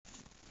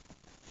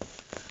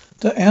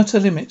The Outer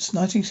Limits,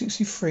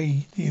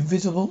 1963. The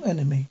Invisible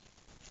Enemy.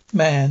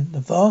 Man, the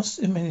vast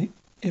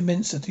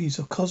immensities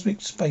of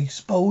cosmic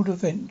space, bold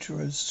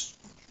adventurers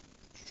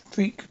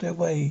streak their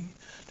way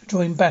to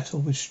join battle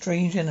with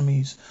strange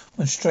enemies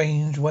on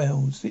strange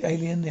worlds. The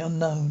alien, the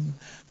unknown,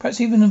 perhaps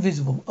even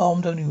invisible,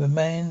 armed only with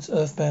man's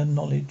earthbound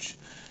knowledge.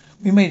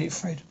 We made it,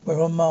 Fred.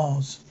 We're on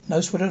Mars.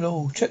 No sweat at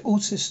all. Check all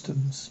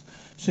systems.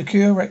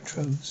 Secure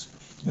retros.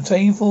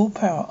 Retain full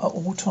power at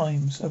all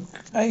times.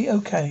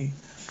 Okay.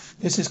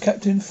 This is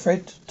Captain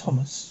Fred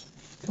Thomas,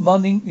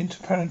 commanding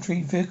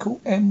Interplanetary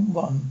Vehicle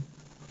M1.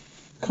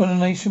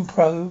 Coordination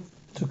probe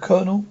to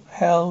Colonel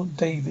Hal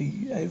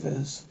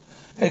Davies.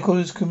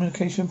 Headquarters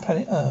Communication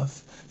Planet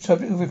Earth.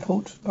 Subject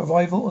report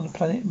arrival on the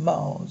planet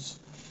Mars.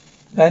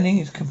 Landing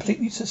is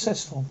completely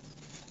successful.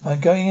 I'm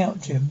going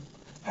out, Jim.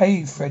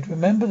 Hey, Fred,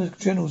 remember the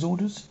General's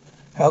orders?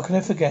 How can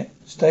I forget?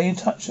 Stay in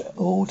touch at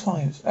all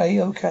times.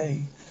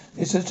 Okay.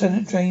 It's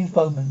Lieutenant James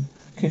Bowman.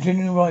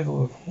 Continuing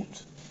arrival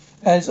report.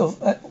 As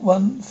of at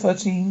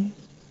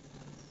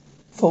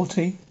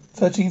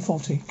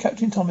 1340,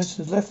 Captain Thomas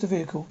has left the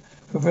vehicle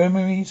for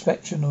preliminary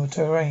inspection of the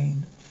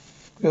terrain.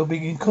 We'll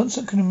be in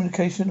constant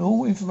communication.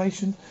 All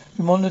information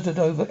will be monitored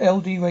over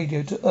LD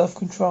radio to Earth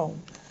Control.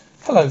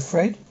 Hello,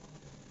 Fred.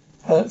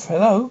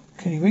 Hello?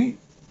 Can you read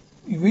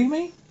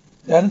me?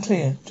 Loud and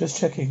clear. Just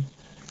checking.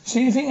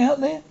 See anything out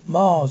there?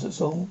 Mars,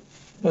 that's all.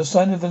 No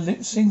sign of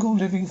a single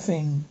living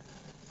thing.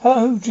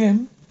 Hello,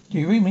 Jim. Do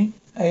you read me?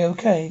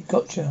 A-OK.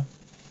 Gotcha.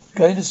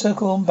 Going to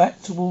circle on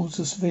back towards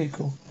this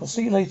vehicle. I'll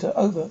see you later.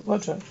 Over.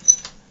 Roger.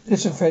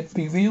 Listen, Fred.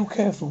 Be real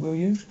careful, will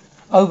you?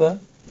 Over.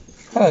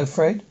 Hello,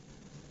 Fred.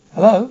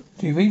 Hello?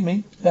 Do you read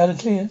me? Loud and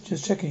clear.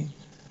 Just checking.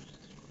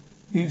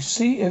 You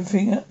see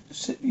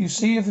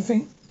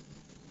everything?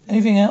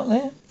 Anything out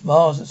there?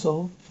 Mars, that's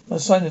all. No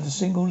sign of a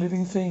single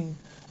living thing.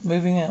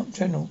 Moving out.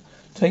 General.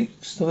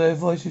 Takes to their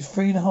voices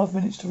 3.5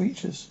 minutes to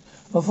reach us.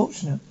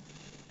 Unfortunate.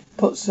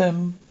 Puts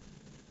them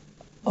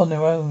on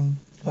their own.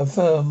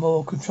 Prefer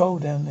more control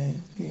down there.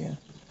 Yeah.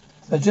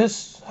 I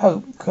just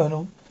hope,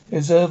 Colonel, you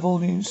observe all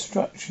the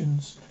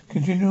instructions.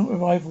 Continual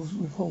arrival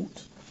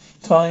report.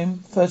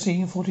 Time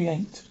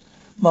 13:48.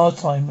 Mars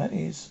time, that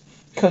is.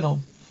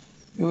 Colonel,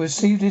 you'll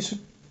receive this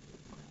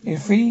in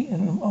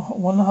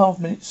 3.5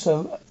 minutes,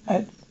 so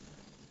add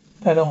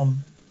that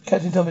on.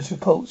 Captain Thomas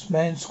reports.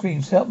 Man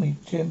screams, help me,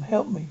 Jim,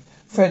 help me.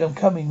 Fred, I'm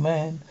coming,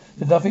 man.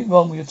 There's nothing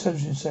wrong with your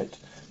television set.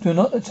 Do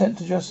not attempt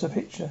to adjust the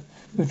picture.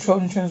 We're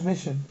controlling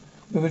transmission.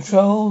 We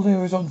control the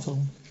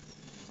horizontal.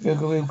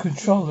 We'll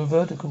control the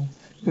vertical.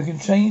 We can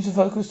change the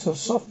focus to a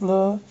soft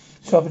blur,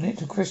 sharpen it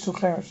to crystal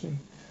clarity.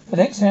 For the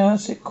next hour,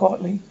 sit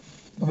quietly,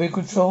 and we'll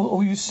control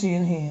all you see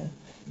and hear.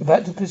 You're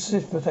about to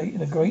precipitate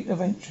in a great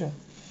adventure.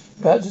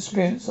 You're about to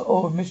experience the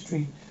awe of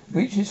mystery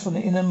reaches from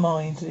the inner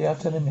mind to the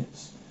outer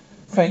limits.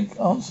 Frank,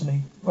 answer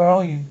me. Where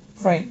are you?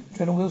 Frank,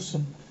 General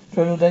Wilson,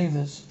 General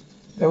Davis.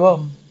 They're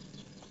on.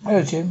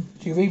 Hello, Jim.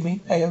 Do you read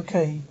me?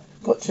 A-OK.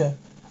 Gotcha.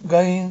 I'm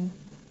going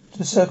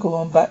to circle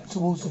on back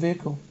towards the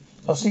vehicle.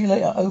 I'll see you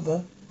later.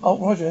 Over. Oh,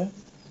 Roger.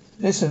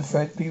 Listen,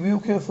 Fred, be real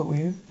careful, will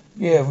you?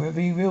 Yeah, we'll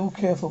be real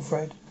careful,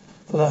 Fred.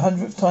 For the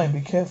 100th time,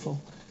 be careful.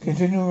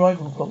 Continue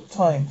arrival clock.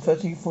 Time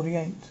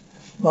 13:48.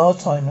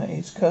 Mars time, that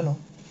is. Colonel,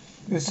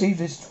 you receive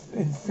this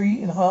in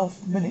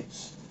 3.5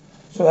 minutes.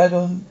 So add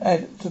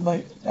to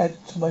my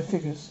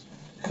figures.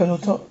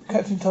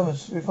 Captain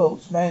Thomas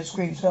reports. Man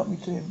screams, help me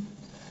to him.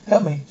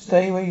 Help me.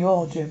 Stay where you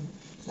are, Jim.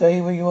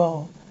 Stay where you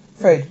are.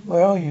 Fred,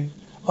 where are you?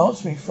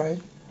 Answer me,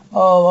 Fred.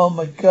 Oh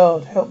my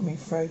God, help me,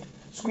 Fred.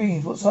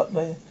 Screams, what's up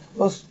there?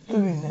 What's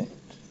doing it?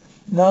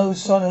 No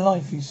sign of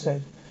life, he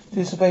said.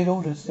 Disobeyed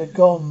orders. They're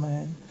gone,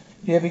 man.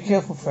 Yeah, be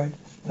careful, Fred.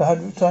 For the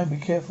 100th time, be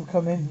careful.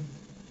 Come in.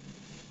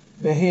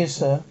 They're here,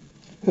 sir.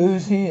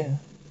 Who's here?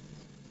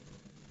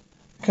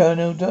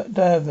 Colonel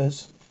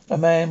Davers, a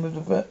man with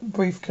a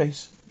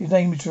briefcase. His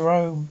name is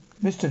Jerome.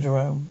 Mr.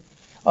 Jerome.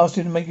 Asked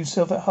him to make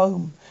himself at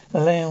home in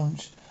the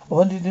lounge. I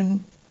wanted to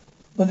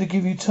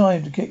give you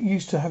time to get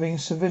used to having a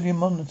civilian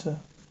monitor.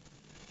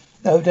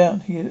 No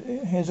doubt he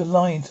has a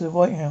line to the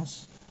White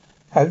House.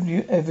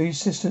 Hasn't every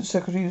assistant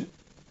secretary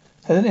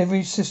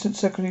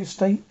of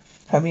state?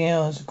 How many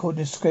hours,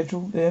 according to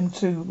schedule? The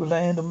M2 will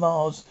land on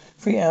Mars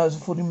 3 hours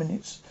and 40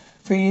 minutes.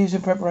 3 years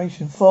in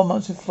preparation, 4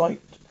 months in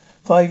flight,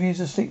 5 years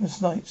of sleepless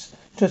nights.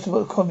 Just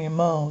about economy on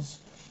Mars.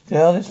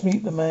 Now let's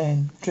meet the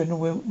man,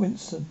 General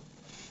Winston.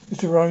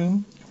 Mr.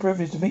 Rome,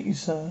 privileged to meet you,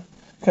 sir.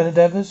 Colonel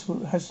Davers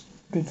has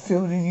been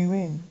filling you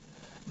in.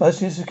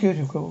 Mostly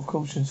security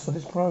precautions for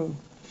this probe.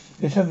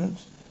 The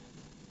attendants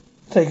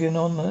taken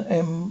on the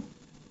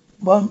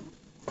M1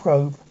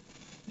 probe.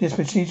 This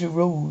procedure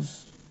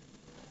rules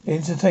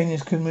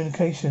instantaneous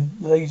communication,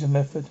 laser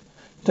method.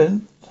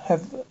 Didn't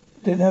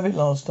have it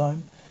last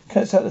time.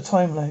 Cuts out the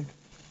time lag.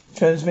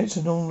 Transmits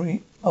an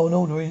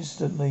order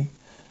instantly.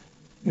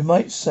 You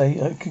might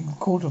say I can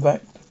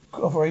quarterback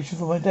operation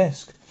from my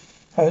desk.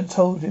 Haven't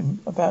told him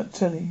about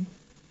Tilly.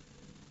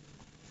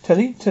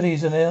 Tilly? Tilly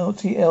is an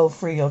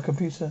LTL-3, our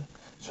computer.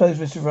 Suppose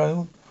Mr.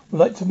 Rome would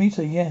like to meet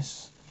her.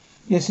 Yes.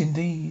 Yes,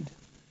 indeed.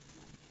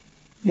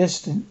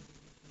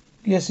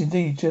 Yes,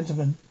 indeed,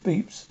 gentlemen.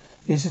 Beeps.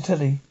 It's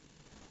Tilly.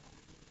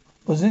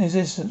 Was in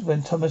existence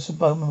when Thomas and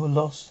Bowman were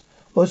lost.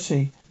 Was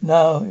she?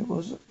 No,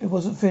 it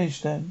wasn't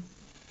finished then.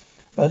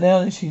 But now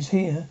that she's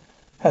here,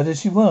 how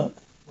does she work?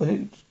 Will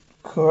it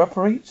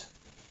cooperate?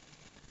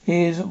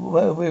 Here's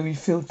where we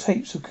fill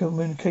tapes of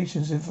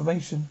communications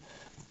information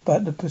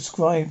about the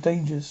prescribed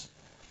dangers.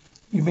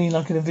 You mean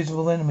like an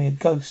invisible enemy, a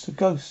ghost? A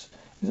ghost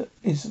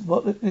is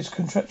what this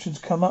contraption's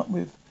come up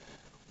with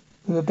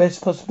the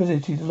best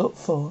possibility to look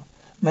for.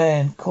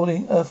 Man,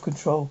 calling Earth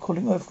Control,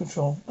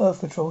 Earth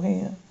Control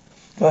here.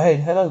 Go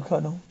ahead. Hello,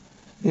 Colonel.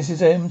 This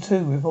is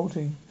M2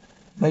 reporting.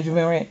 Major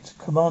Marriott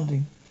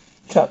commanding.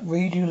 Chuck,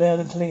 read you loud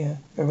and clear.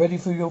 We're ready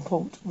for your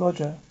report.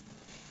 Roger.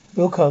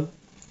 Wilco,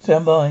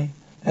 stand by.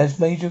 That's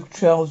Major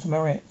Charles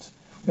Marriott.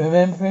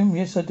 Remember him?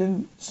 Yes, I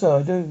do. Sir,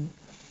 I do.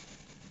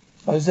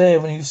 I was there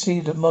when he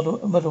received a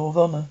Medal of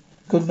Honor.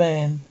 Good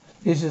man.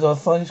 This is our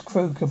finest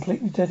crew,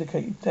 completely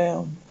dedicated.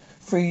 Down.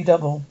 3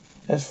 double.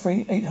 That's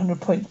 800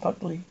 points,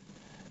 Buckley.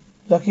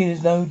 Lucky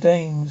there's no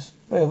dames.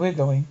 Where we're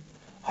going.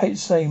 I hate to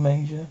say,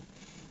 Major,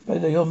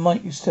 but your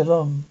mic is still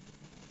on.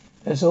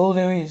 That's all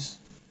there is.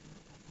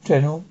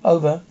 General,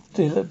 over.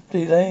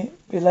 Belay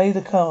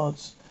the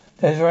cards.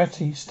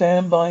 Desirati,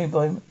 stand by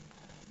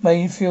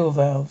main fuel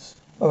valves.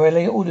 I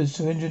relay orders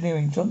to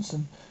engineering.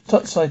 Johnson,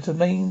 topside to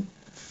main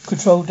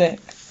control deck.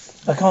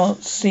 I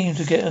can't seem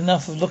to get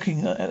enough of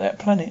looking at that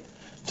planet.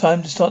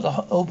 Time to start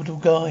the orbital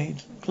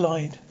glide.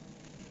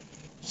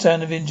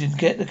 Sound of engine.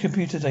 Get the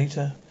computer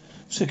data.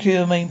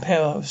 Secure main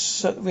power.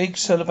 Rig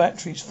solar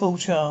batteries full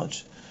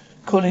charge.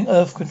 Calling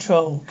Earth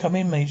Control. Come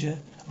in, Major.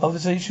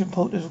 Observation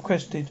report is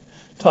requested.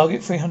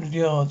 Target 300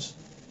 yards.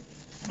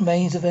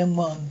 Mains of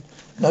M1.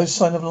 No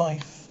sign of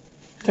life.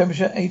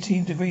 Temperature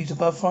 18 degrees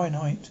above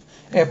Fahrenheit.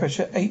 Air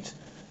pressure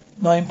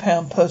 9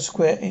 pound per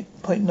square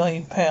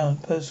 0.9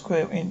 pound per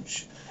square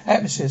inch.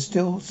 Atmosphere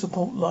still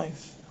support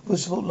life. Will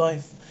support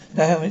life.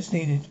 No helmets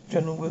needed.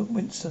 General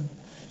Winston.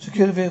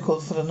 Secure the vehicle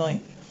for the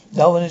night.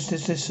 No one is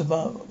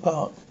disembark.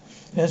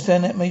 You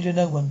understand that, Major?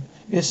 No one.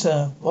 Yes,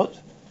 sir. What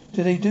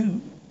do they do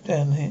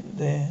down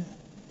there?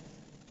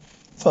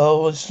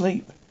 Fall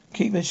asleep.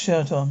 Keep his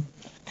shirt on.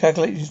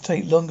 Calculations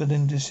take longer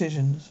than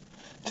decisions.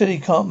 Till he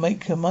can't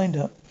make her mind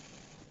up.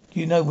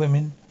 You know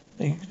women.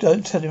 You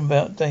don't tell him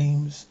about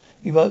dames.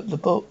 He wrote the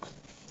book.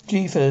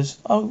 Gee, fellas.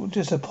 Oh,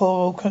 just a poor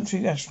old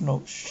country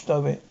astronaut.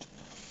 Stow it.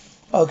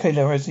 Okay,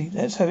 Lorenzi.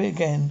 Let's have it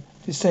again.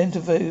 Descend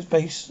to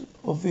base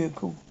or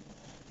vehicle.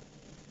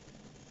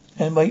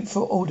 And wait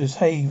for orders.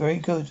 Hey, very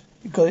good.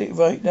 You got it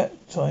right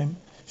that time.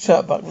 Shut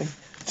up, Buckley.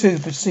 2.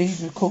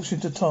 Proceed with caution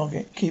to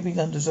target, keeping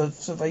under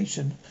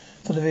observation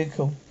for the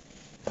vehicle.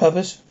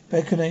 Purpose,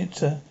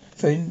 reconnoiter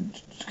for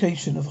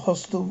indication of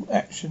hostile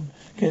action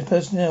against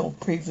personnel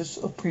previous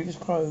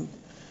probe,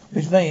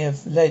 which may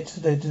have led to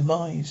their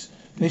demise.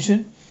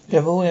 Mission,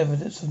 gather all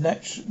evidence of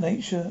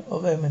nature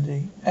of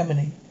enmity,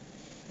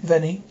 if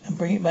any, and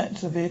bring it back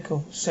to the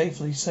vehicle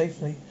safely.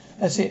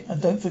 That's it,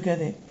 and don't forget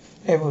it,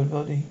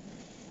 everybody.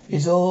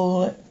 It's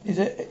all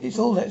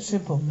that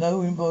simple.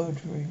 No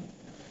embroidery.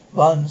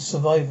 1.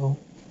 Survival.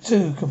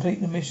 2. Complete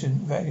the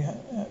mission.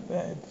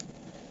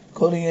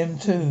 Calling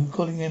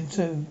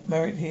M2.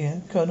 Merritt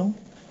here. Colonel.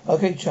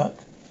 Okay, Chuck.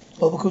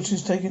 All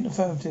precautions taken.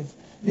 Affirmative.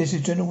 This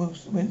is General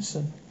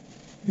Winston.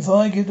 Before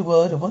I give the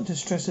word, I want to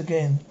stress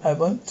again, I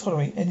won't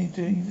tolerate any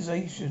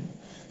deviation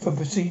from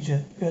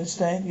procedure. You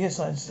understand? Yes,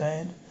 I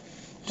understand.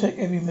 Check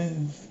every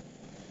move.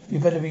 You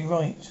better be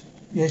right.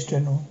 Yes,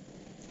 General.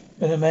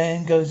 When a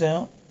man goes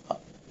out,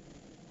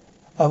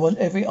 I want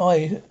every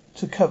eye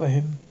to cover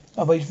him.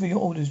 I'm waiting for your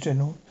orders,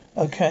 General.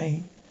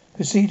 Okay.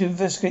 Proceed to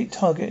investigate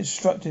target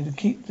instructed and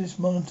keep this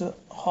monitor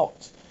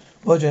hot.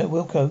 Roger,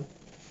 Wilco.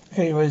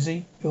 Okay,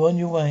 Rosie, you're on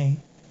your way.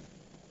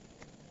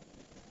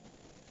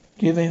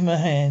 Give him a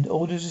hand.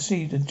 Orders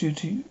received and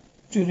duty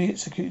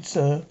executed,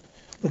 sir.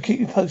 We'll keep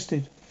you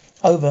posted.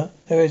 Over.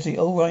 Rosie,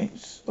 all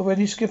right.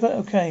 Already, Skipper?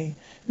 Okay.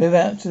 Move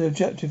out to the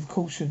objective.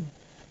 Caution.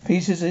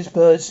 Pieces of this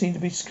bird seem to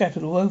be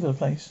scattered all over the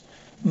place.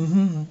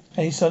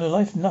 Any sign of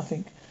life?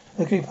 Nothing.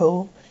 Okay,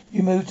 Paul.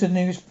 You move to the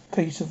nearest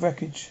piece of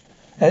wreckage.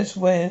 That's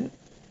where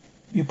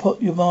you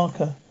put your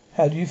marker.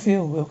 How do you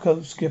feel,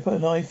 Wilco? Skipper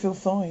and I feel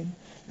fine.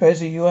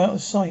 Rosie, you're out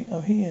of sight.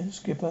 I'm here,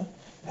 Skipper.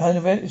 Behind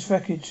this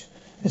wreckage.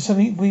 There's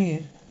something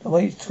weird. The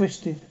way it's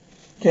twisted.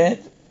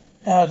 Get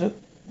out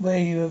where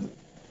you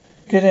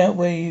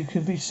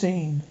can be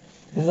seen.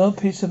 There's an odd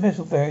piece of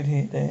metal buried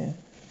here there.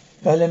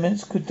 The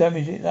elements could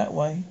damage it that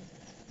way.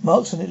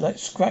 Marks on it like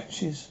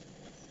scratches.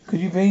 Could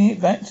you bring it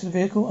back to the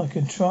vehicle? I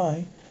can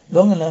try.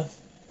 Long enough,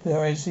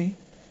 Lorenzi.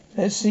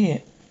 Let's see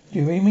it. Do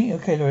you read me?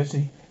 Okay,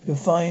 Lorenzi. You'll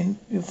find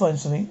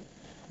something.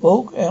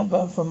 Walk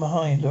out from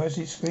behind.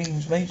 Lorenzi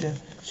screams. Major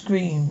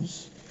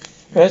screams.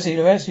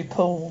 Lorenzi,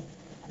 Paul.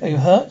 Are you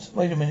hurt?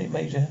 Wait a minute,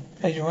 Major.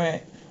 Major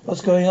Rat.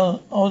 What's going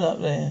on up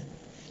there?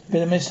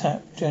 Been a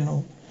mishap,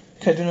 General.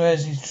 Captain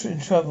Lorenzi's in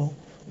trouble.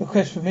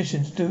 Request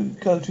permission to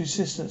go to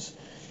assistance.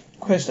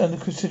 Request under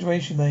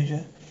consideration,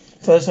 Major.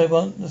 First, I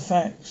want the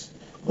facts.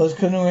 Was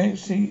Colonel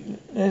Lesky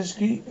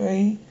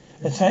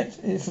attacked,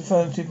 if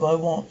affirmative, by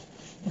what?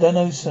 I don't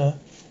know, sir.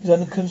 He's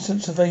under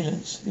constant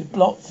surveillance. He's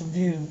blocked from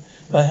view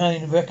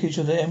behind the wreckage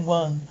of the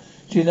M1.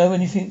 Do you know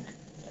anything?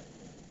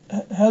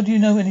 How do you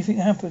know anything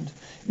happened?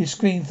 You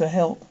screamed for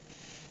help.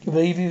 You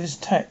believe he was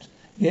attacked,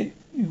 yet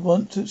you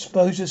want to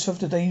expose yourself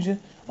to danger?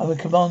 I'm in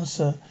command,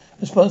 sir,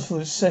 responsible for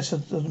the success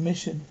of the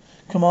mission.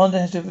 Commander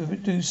has to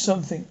do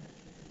something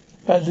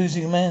about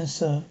losing a man,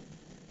 sir.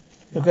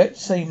 Regret to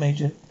say,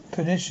 Major,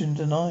 permission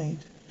denied.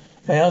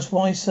 May I ask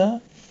why,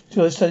 sir?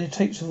 Do I study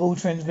tapes of all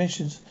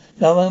transmissions?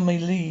 No one may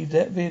leave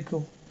that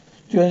vehicle.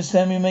 Do you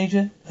understand me,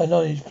 Major?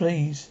 Acknowledge,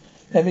 please.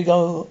 Let me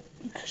go,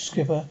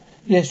 Skipper.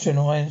 Yes,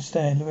 General, I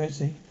understand.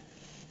 Resi.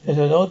 There's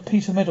an odd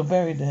piece of metal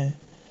buried there.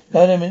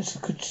 No elements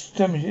could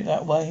damage it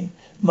that way.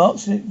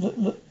 Marks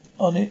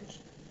on it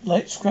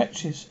like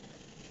scratches.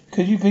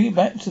 Could you bring it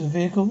back to the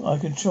vehicle? I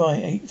can try.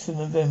 8th of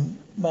November,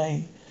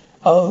 May.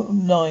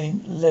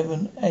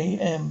 09:11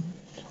 a.m.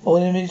 All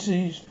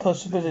images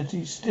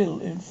possibilities still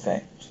in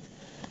fact.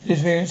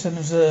 Disappearance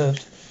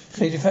unobserved.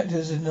 Major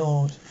factors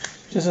ignored.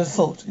 Just as I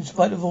thought. In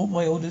spite of all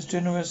my orders,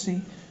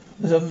 generosity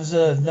was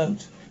unobserved.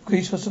 Note.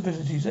 Increased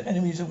possibilities that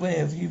enemies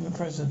aware of human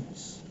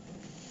presence.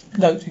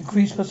 Note,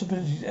 increased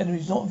possibilities,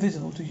 enemies not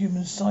visible to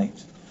human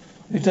sight.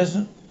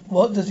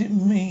 What does it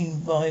mean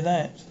by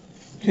that?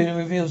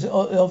 Clearly reveals the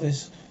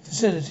obvious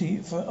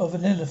facility of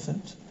an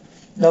elephant.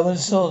 No one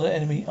saw the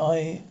enemy,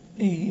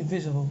 i.e.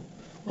 invisible.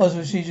 What's the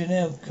procedure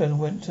now, Colonel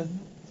Winton?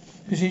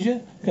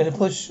 Procedure? Going to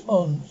push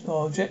on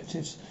our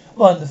objectives.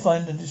 1. To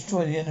find and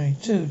destroy the enemy.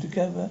 2. To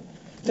gather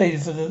data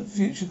for the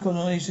future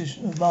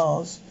colonization of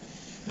Mars.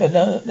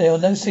 There are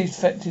no safe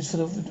factors for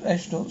the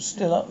astronauts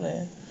still up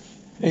there.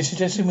 Are you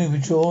suggesting we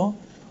withdraw?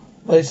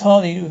 Well, it's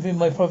hardly within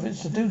my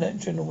province to do that,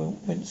 General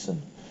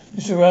Winston.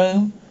 Mr.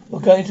 Rome,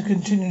 we're going to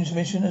continue this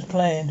mission as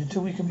planned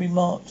until it can be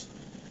marked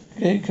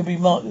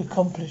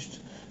accomplished.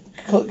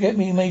 Get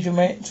me Major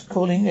Merritt,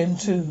 calling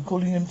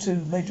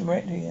M2, Major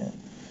Merritt here.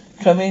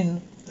 Come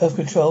in, Earth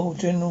Control,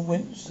 General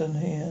Winston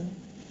here.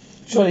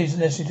 Surely it's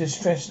necessary to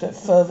stress that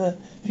further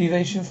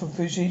deviation from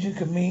procedure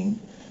could mean...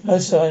 No,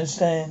 sir, I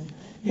understand.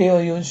 Here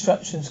are your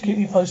instructions. Keep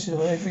me posted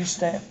on every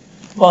step.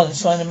 1.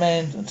 Assign a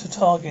man to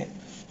target.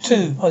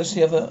 2. Post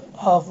the other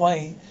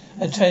halfway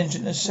and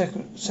tangent a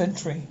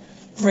sentry.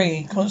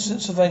 3.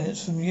 Constant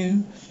surveillance from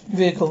you,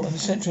 vehicle, and the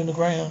sentry on the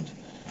ground.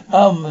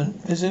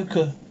 Armament,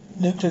 bazooka,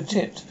 nuclear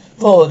tipped.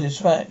 4.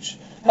 Dispatch.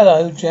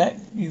 Hello, Jack.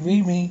 You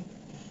read me?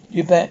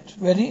 You bet.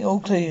 Ready?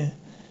 All clear.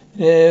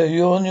 There,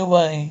 you're on your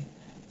way.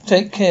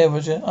 Take care,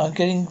 Roger. I'm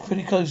getting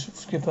pretty close,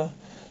 Skipper.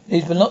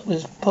 These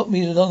binoculars put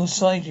me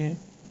alongside you.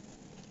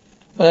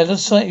 But I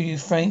lost sight of you,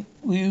 Frank.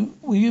 Will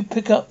you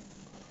pick up?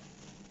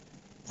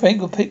 Frank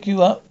will pick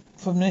you up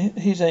from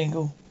his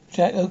angle.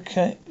 Jack,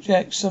 okay.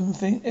 Jack,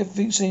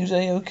 everything seems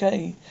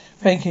A-okay.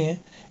 Frank here.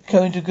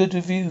 Coming to good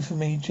review for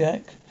me,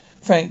 Jack.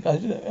 Frank,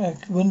 I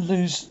wouldn't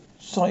lose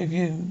sight of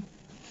you.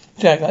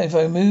 Jack, if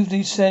I remove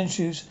these sand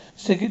shoes,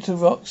 stick it to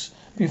rocks,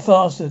 be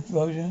faster,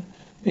 Roger.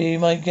 Be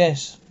my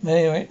guess.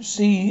 May I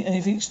see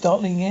anything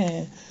startling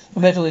here? The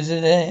metal is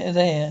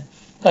there.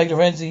 Like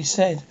Lorenzi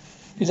said.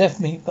 You left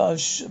me, but I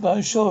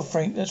was sure,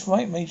 Frank. That's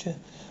right, Major.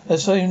 I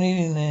saw you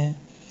kneeling there.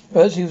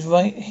 Perhaps he was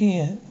right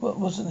here,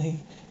 wasn't he?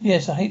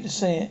 Yes, I hate to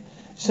say it.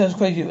 It sounds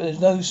crazy, but there's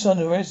no son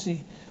of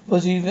Resi.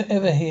 Was he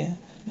ever here?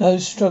 No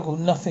struggle,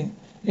 nothing.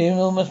 The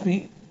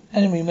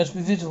enemy must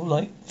be visible,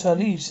 like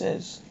Tali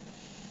says.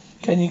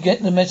 Can you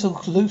get the metal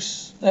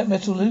loose? That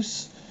metal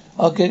loose?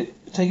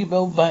 Take it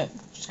well back,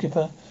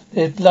 Skipper.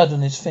 There's blood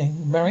on this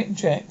thing. Merrick,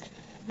 Jack.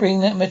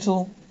 Bring that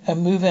metal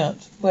and move out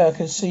where I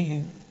can see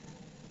you.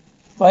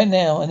 Right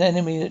now, an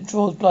enemy that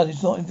draws blood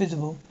is not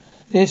invisible.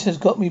 This has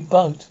got me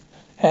bugged.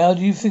 How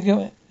do you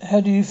figure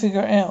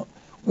it out?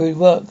 We'll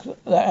work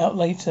that out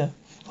later.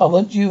 I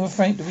want you and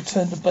Frank to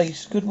return to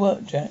base. Good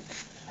work, Jack.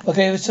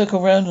 Okay, let's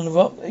circle around on the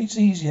rock. It's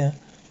easier.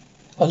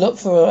 I'll look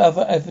for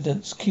other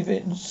evidence. Keep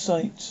it in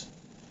sight.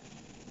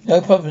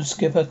 No problem,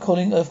 Skipper.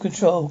 Calling Earth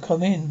Control.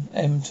 Come in,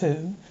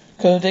 M2.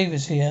 Colonel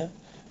Davis here.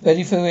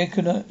 Ready for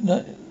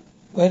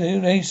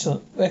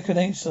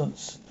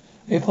reconnaissance.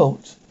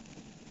 Report.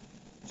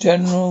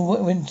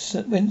 General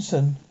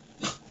Winston.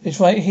 It's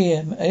right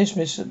here. Yes,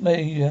 Mr.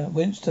 Major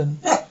Winston.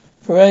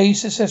 Parade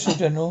successful,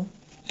 General.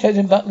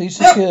 Captain Buckley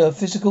secure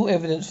physical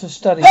evidence for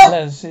study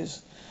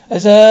analysis.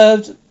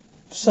 Observed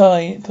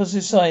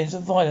positive signs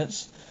of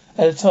violence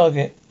at a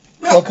target.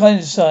 What kind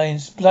of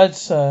signs? Blood,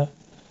 sir.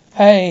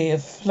 Hey, a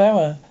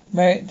flower.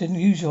 Merritt, didn't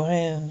use your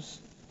hands.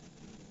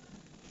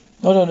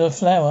 Not on a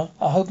flower.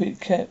 I hope it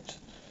kept.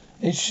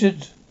 It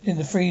should in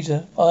the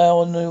freezer. I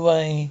on the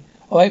way.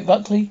 All right,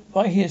 Buckley.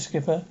 Right here,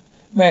 Skipper.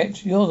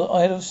 Merritt, you're the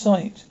eye of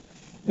sight.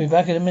 We'll be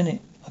back in a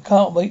minute. I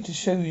can't wait to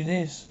show you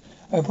this.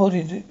 I brought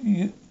in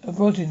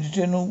to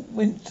General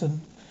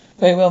Winston.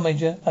 Very well,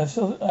 Major.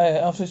 After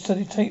I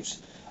studied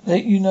tapes, I'll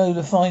let you know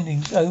the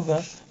findings.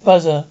 Over.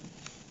 Buzzer.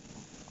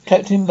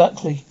 Captain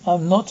Buckley.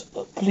 I'm not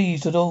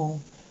pleased at all.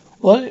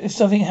 What if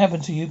something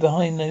happened to you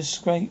behind those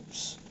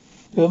scrapes?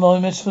 You're my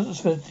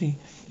responsibility.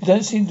 You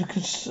don't seem to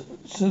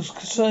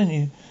concern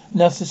you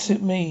enough to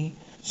suit me.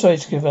 Sorry,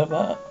 Skipper,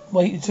 but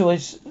wait until I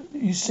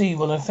you see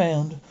what I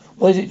found?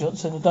 What is it,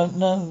 Johnson? I don't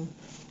know.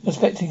 I'm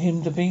expecting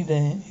him to be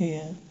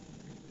here.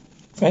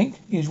 Frank,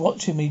 he was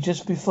watching me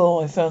just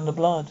before I found the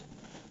blood.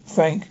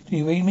 Frank, do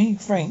you read me?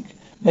 Frank,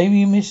 maybe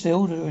you missed the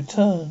order to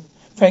return.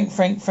 Frank,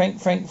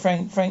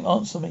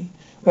 answer me.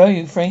 Where are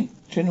you, Frank?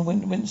 General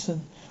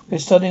Winston. We're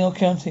studying or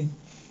counting.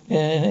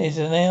 It's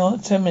an hour,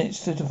 10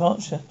 minutes to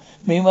departure.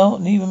 Meanwhile,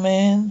 neither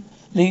man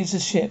leaves the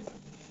ship.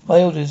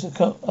 My orders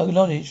are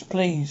acknowledged,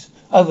 please.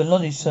 Over,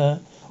 acknowledged, sir.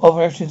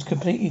 Operations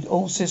completed.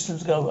 All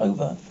systems go.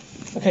 Over.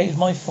 Okay, it's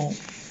my fault.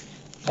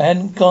 I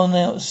hadn't gone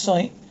out of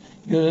sight.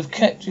 You would have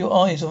kept your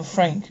eyes on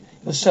Frank.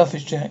 You're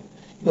selfish, Jack.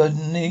 You're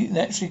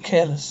naturally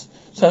careless.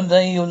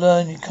 Someday you'll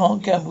learn you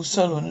can't gamble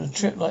solo on a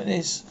trip like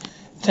this.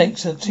 It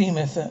takes a team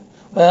effort.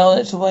 Well,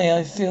 that's the way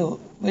I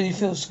really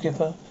feel,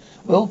 Skipper.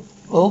 We're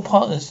all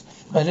partners.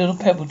 My little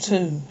Pebble,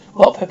 too.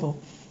 What Pebble?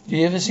 Do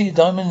you ever see a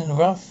diamond in the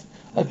rough?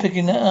 I'm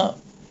picking that up.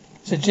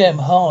 It's a gem,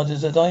 hard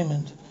as a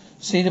diamond.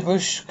 See the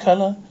brush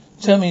colour?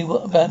 Tell me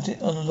what about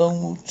it on a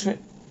long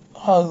trip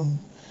home.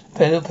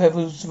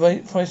 Pebble's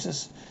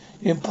priceless.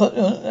 You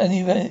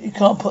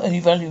can't put any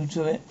value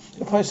to it.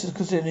 The priceless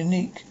because they're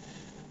unique.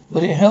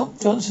 Would it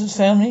help Johnson's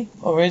family?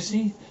 Or is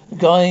he? The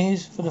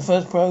guys for the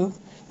first probe?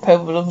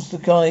 Pebble belongs to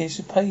the guys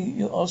who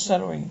pay our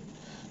salary.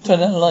 Turn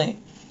that light.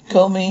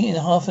 Call me in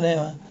half an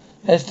hour.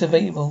 That's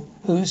debatable.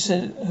 Who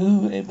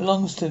it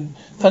belongs to?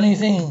 Funny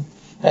thing.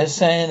 There's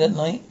sand at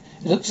night.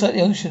 It looks like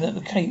the ocean at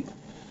the Cape.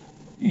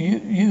 You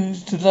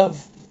used to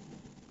love.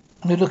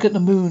 You look at the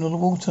moon on the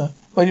water.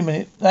 Wait a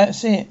minute.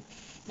 That's it.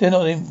 They're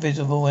not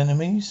invisible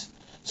enemies.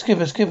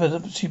 Skipper,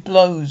 she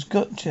blows.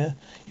 Gotcha,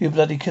 you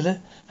bloody killer.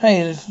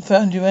 Hey, I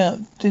found you out,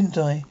 didn't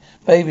I?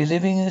 Baby,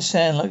 living in the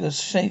sand like a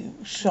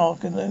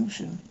shark in the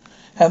ocean.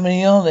 How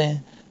many are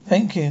there?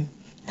 Thank you.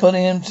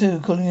 Calling him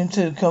too.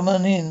 Come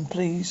on in,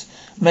 please.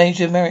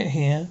 Major Merritt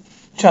here.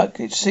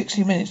 Chuck, it's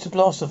 60 minutes to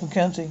blast off and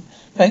counting.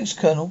 Thanks,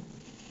 Colonel.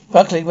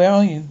 Buckley, where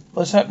are you?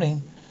 What's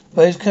happening?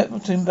 Where's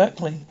Captain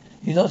Buckley?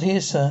 He's not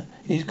here, sir.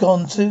 He's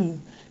gone too.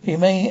 He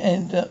may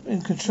end up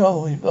in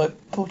control. I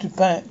pulled him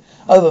back.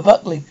 Over,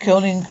 Buckley,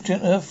 calling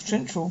Earth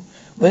Central.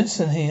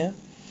 Winston here.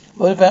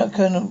 What about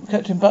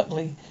Captain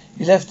Buckley?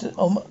 He left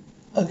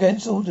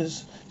against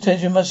orders.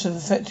 Tension must have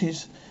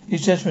affected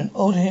his judgment.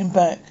 Order him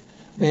back.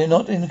 We are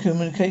not in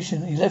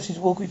communication. He left his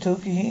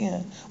walkie-talkie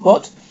here.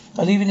 What?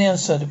 I'm leaving now,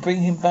 sir, to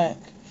bring him back.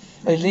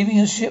 Are you leaving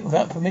your ship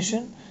without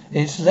permission?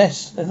 It's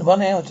less than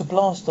 1 hour to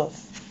blast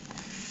off.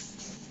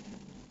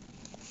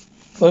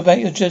 What about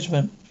your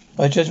judgment?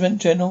 My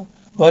judgment, General,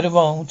 right or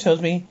wrong,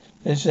 tells me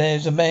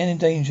there's a man in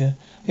danger.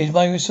 It's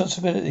my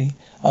responsibility.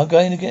 I'm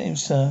going to get him,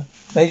 sir.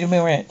 Major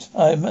Merritt,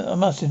 I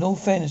must, in all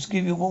fairness,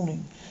 give you a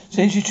warning.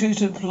 Since you choose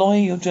to employ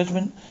your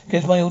judgment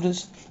against my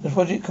orders, as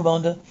project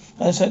commander,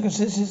 under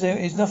circumstances there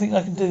is nothing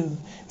I can do. In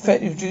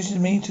fact, it reduces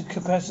me to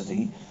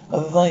capacity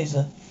of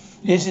advisor.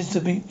 This is to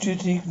be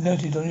duly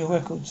noted on your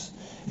records.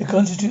 It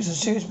constitutes a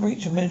serious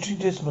breach of military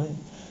discipline.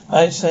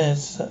 I say,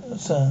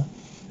 sir.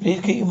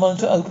 Please keep your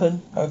monitor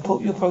open and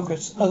report your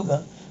progress.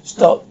 Over.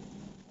 Stop.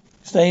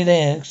 Stay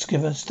there,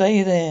 Skipper.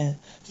 Stay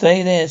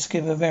there,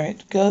 Skipper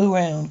Merritt. Go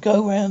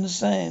round the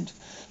sand.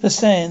 The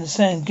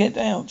sand. Get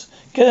out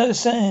of the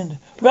sand.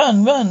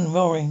 Run,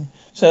 roaring.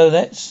 So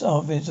that's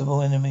our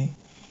visible enemy.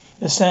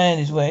 The sand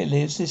is where it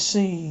lives, the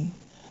sea.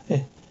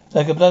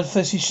 Like a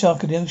bloodthirsty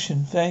shark in the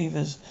ocean.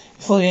 Favors.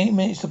 48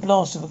 minutes to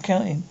blast if I'm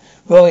counting.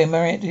 Roy and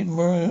Merritt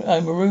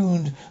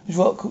marooned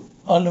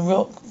Island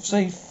Rock.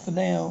 Safe for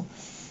now.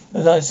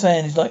 As I was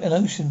saying, it's like an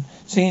ocean.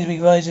 Seems to be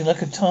rising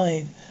like a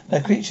tide.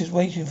 That creature's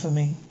waiting for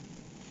me.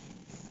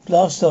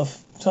 Blast off.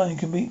 Time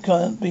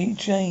can't be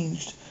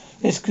changed.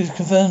 This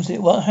confirms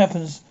it. What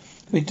happens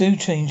if we do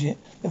change it?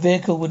 The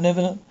vehicle would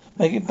never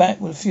make it back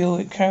with the fuel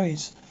it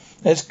carries.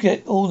 Let's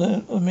get all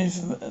the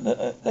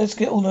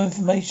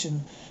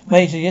information.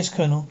 Major, yes,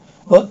 Colonel.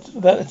 What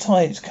about the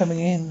tides coming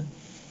in?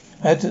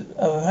 I had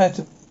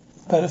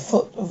about a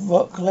foot of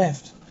rock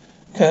left.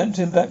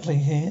 Captain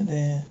Buckley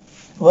there.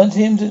 I want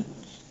him to.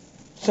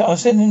 So I'll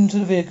send him to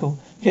the vehicle.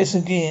 Get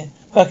some gear.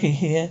 Bucky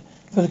here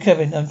for the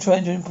cabin. I'm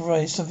trying to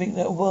improvise something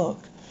that'll work.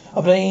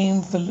 I'm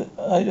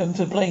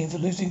to blame for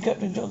losing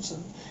Captain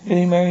Johnson,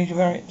 getting Major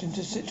Merritt into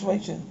this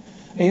situation.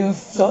 I even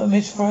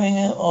throwing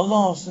out our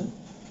last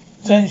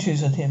sand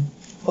shoes at him.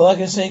 All I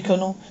can say,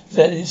 Colonel, is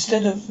that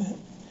instead of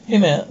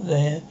him out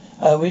there,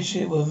 I wish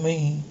it were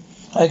me.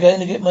 I'm going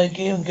to get my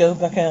gear and go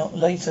back out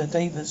later,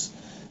 Davis.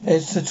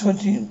 There's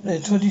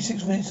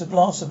 26 minutes of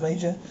blast off,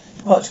 Major.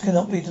 Departure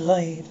cannot be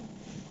delayed.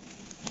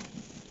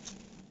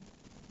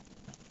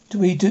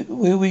 We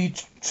will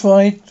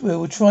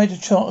try to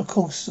chart a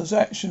course of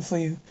action for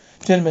you.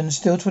 Gentlemen,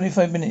 still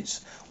 25 minutes.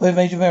 Where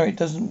Major Merritt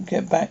doesn't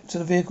get back to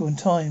the vehicle in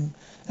time.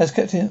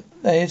 There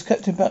is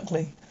Captain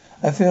Buckley.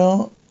 I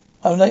feel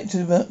I would like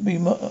to be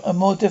a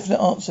more definite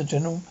answer,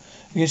 General.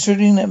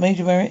 Considering that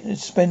Major Merritt is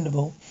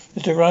expendable.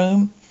 Mr.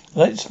 Rome, I'd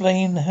like to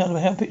explain how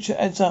the picture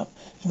adds up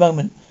this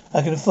moment.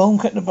 I can inform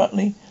Captain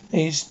Buckley that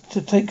he's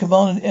to take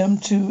command of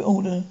M2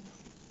 order.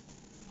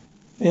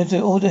 We have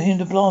to order him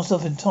to blast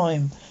off in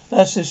time.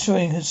 That's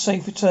assuring his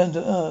safe return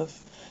to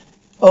Earth.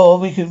 Or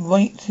we could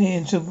wait here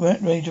until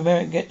Major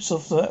Merritt gets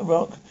off the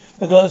rock,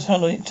 regardless how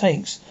long it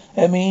takes.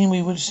 I mean,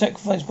 we would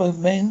sacrifice both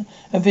men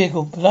and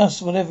vehicle,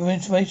 plus whatever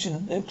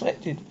information they've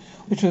collected,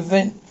 which would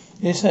prevent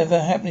this ever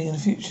happening in the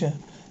future.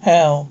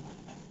 How?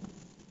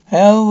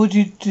 How would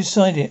you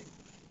decide it?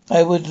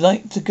 I would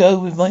like to go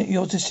with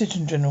your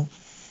decision, General.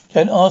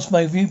 Don't ask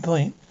my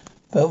viewpoint,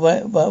 but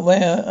where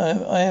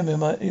I am in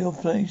your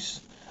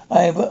place.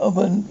 I have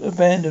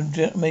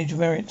abandoned Major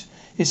Merritt.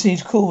 It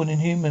seems cruel and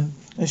inhuman.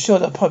 I'm sure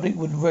the public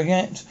would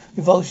react with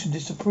revulsion,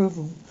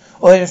 disapproval.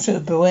 Or they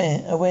should be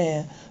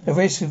aware the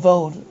risk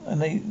involved,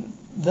 and they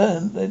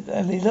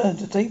learn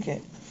to take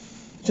it.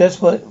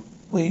 Just what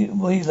we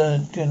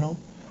learned, General.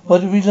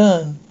 What did we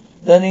learn?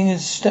 Learning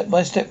is a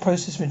step-by-step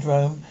process,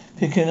 Rome.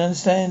 If you can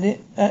understand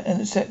it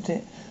and accept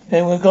it,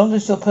 then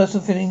regardless of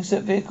personal feelings,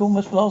 that vehicle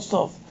must blast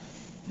off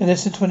in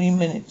less than 20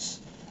 minutes.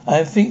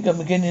 I think I'm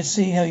beginning to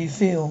see how you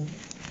feel.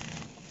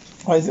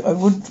 I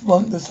wouldn't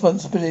want the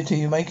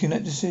responsibility of making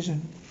that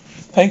decision.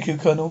 Thank you,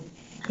 Colonel.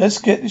 Let's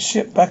get this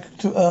ship back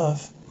to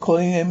Earth.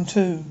 Calling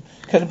M2.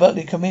 Captain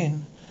Buckley, come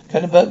in.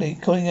 Captain Buckley,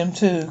 calling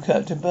M2.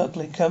 Captain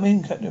Buckley, come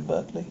in, Captain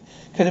Buckley.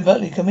 Captain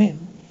Buckley, come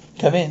in.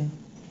 Come in.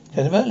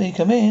 Captain Buckley,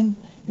 come in.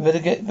 You better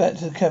get back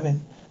to the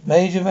cabin.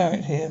 Major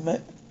Merritt here,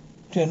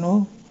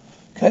 General.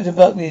 Captain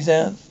Buckley is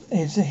out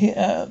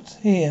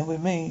here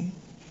with me.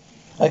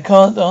 I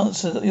can't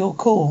answer your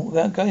call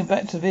without going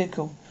back to the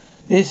vehicle.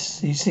 This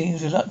he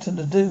seems reluctant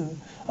to do.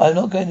 I'm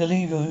not going to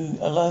leave you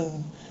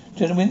alone.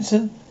 General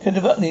Winston,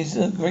 Captain Buckley is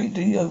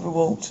greatly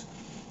overwrought.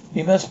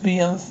 He must be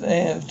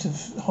unfair to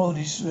hold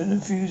his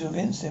refusal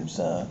against him,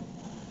 sir.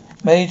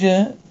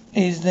 Major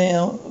is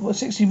now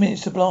 60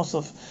 minutes to blast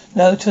off.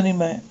 No, turning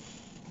back.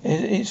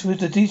 It's with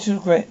the deepest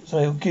regret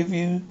I will give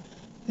you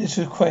this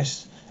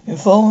request.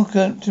 Inform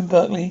Captain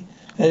Buckley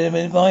that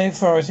in my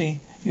authority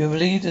you are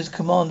relieved as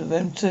commander of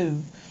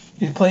M2.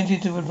 He is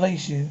appointed to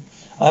replace you.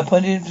 I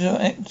appointed him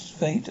to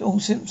activate all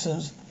systems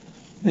of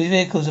the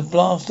vehicles and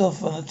blast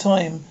off on the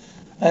time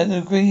at the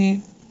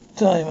agreed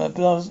time.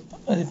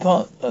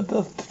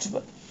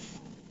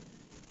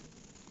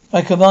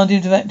 I command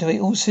him to activate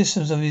all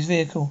systems of his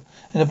vehicle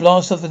and to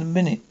blast off in a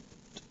minute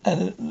at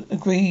the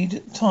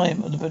agreed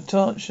time of the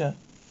departure.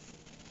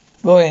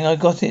 Roaring, I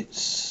got it,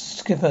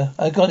 Skipper.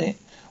 I got it.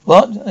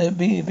 What? It'd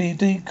be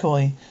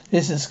decoy.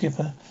 Listen,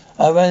 Skipper.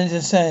 I ran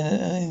into sand at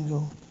an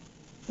angle.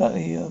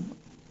 Buckley,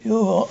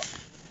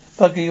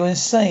 you're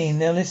insane.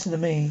 Now listen to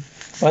me.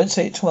 I won't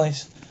say it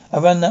twice. I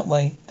ran that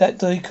way. That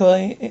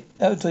decoy,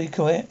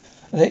 I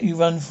let you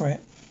run for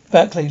it.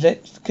 Buckley,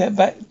 let's get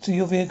back to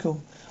your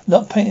vehicle. I'm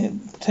not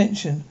paying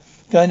attention.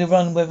 Going to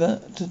run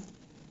whether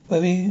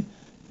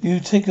you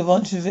take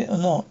advantage of it or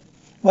not.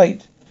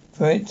 Wait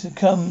for it to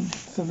come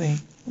for me.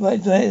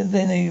 Right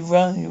then you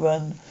run.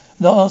 I'm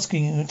not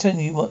asking you, I'm telling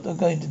you what I'm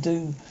going to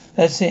do.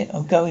 That's it.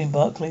 I'm going,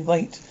 Buckley.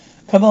 Wait.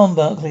 Come on,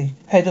 Buckley.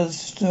 Head of the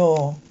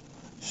store.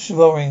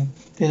 Roaring.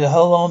 There's a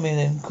whole army of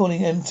them.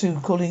 Calling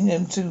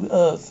M2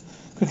 Earth.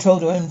 Control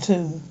to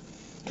M2.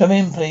 Come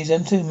in, please.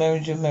 M2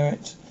 Major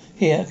Merritt.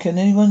 Here. Can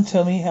anyone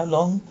tell me how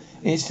long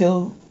is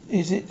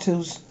it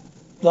till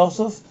blast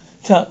off?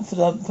 Chuck, for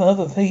the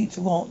further Pete,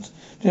 what?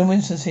 Jim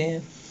Winston's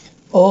here.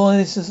 All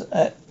this is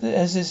at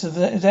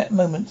that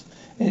moment.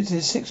 It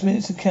is 6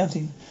 minutes and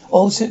counting.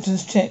 All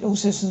systems checked. All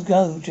systems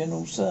go,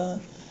 General,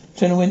 sir.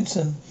 General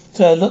Winston.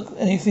 Sir, look,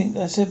 anything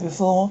I said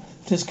before?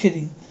 Just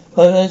kidding.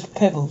 What those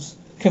pebbles?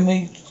 Can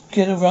we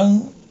get a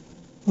run?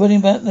 Running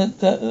about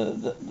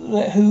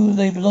who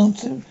they belong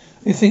to?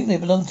 We think they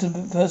belong to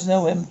the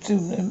personnel M1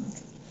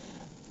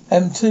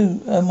 and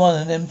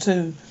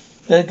M2.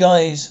 They're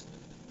guys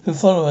who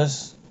follow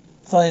us,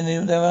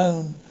 finding their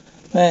own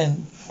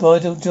man.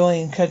 Bridal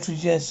joy and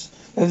cartridge, yes.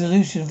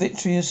 Resolution,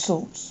 victory,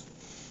 assaults.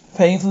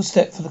 Painful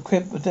step for the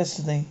crib of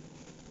destiny.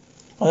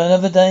 On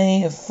another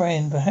day, a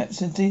friend,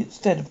 perhaps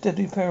instead of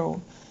deadly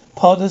peril.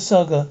 Part of the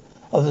saga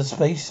of the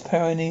space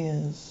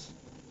pioneers.